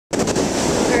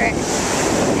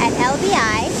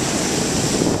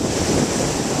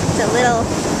little,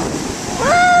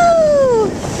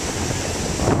 woo,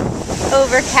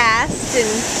 overcast and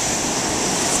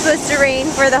it's supposed to rain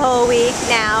for the whole week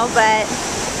now, but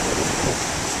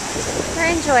we're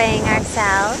enjoying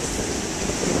ourselves.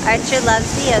 Archer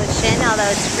loves the ocean, although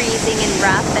it's freezing and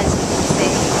rough, as you can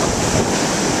see.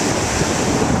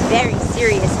 Very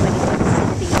serious when he comes to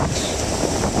the beach.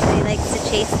 So he likes to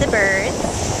chase the birds.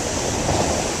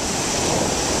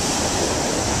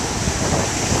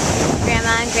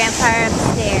 Grandma and Grandpa are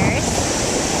upstairs.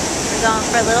 We're going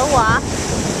for a little walk.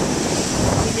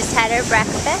 We just had our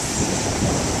breakfast.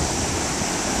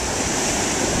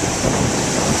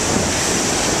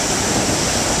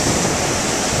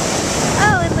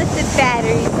 Oh, and look, the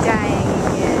battery's dying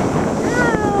again.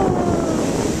 Oh,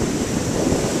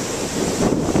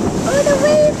 oh, the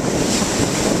waves!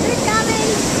 They're coming!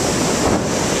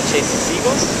 You chase the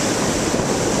seagulls?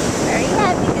 Hurry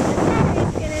up, because the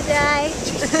battery's gonna die.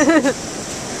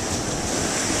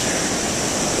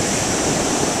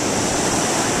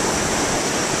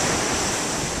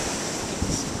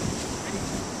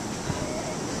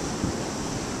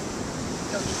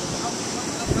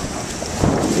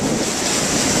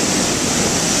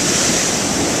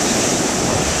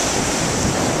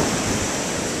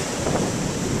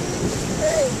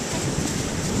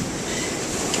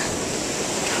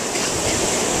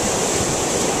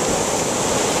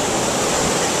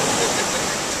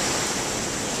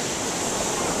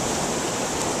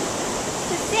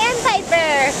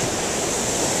 Sandpiper!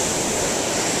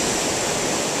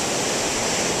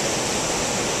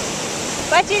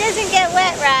 Watch he doesn't get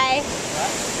wet, Rye.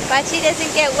 What? Watch he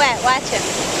doesn't get wet. Watch him.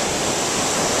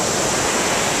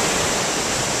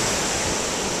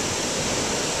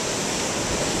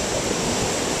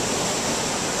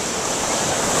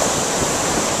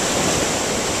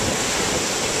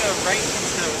 You go right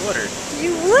into the water.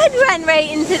 You would run right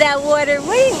into that water,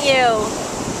 wouldn't you?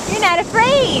 You're not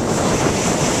afraid.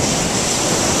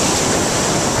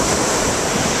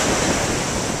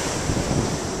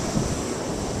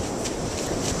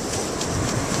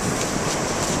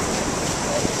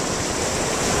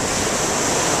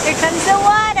 Here comes the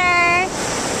water.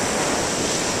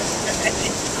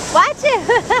 Watch it.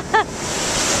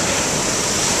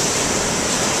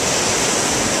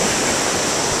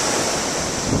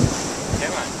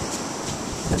 Come on.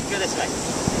 Let's go this way.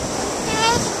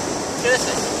 Let's go this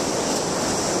way.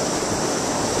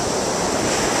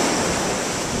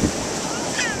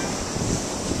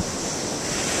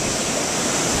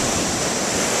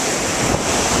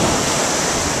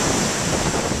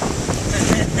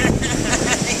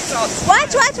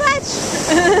 Watch, watch, watch!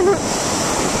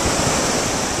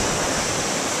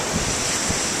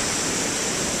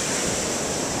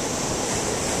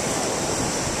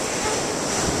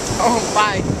 Oh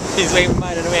my! He's waving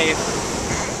mine in a wave.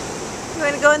 You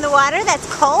want to go in the water? That's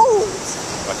cold.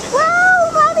 Okay.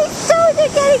 Whoa, Mommy's toes are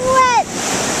getting wet.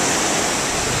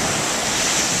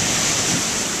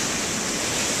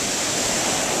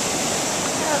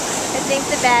 Oh, I think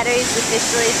the battery's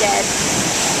officially dead.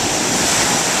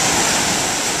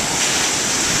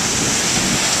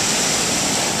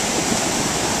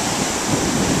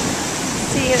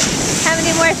 See how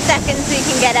many more seconds we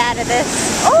can get out of this.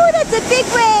 Oh, that's a big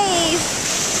wave!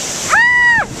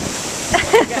 Ah!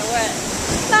 You got wet.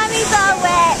 Mommy's all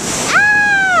wet.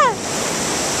 Ah!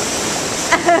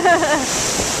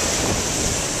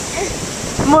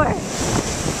 More.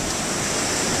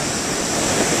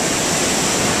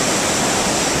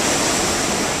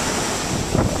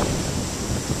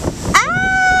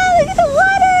 Ah! Look at the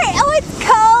water! Oh, it's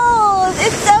cold!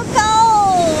 It's so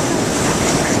cold!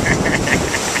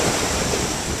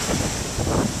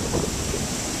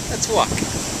 Let's walk.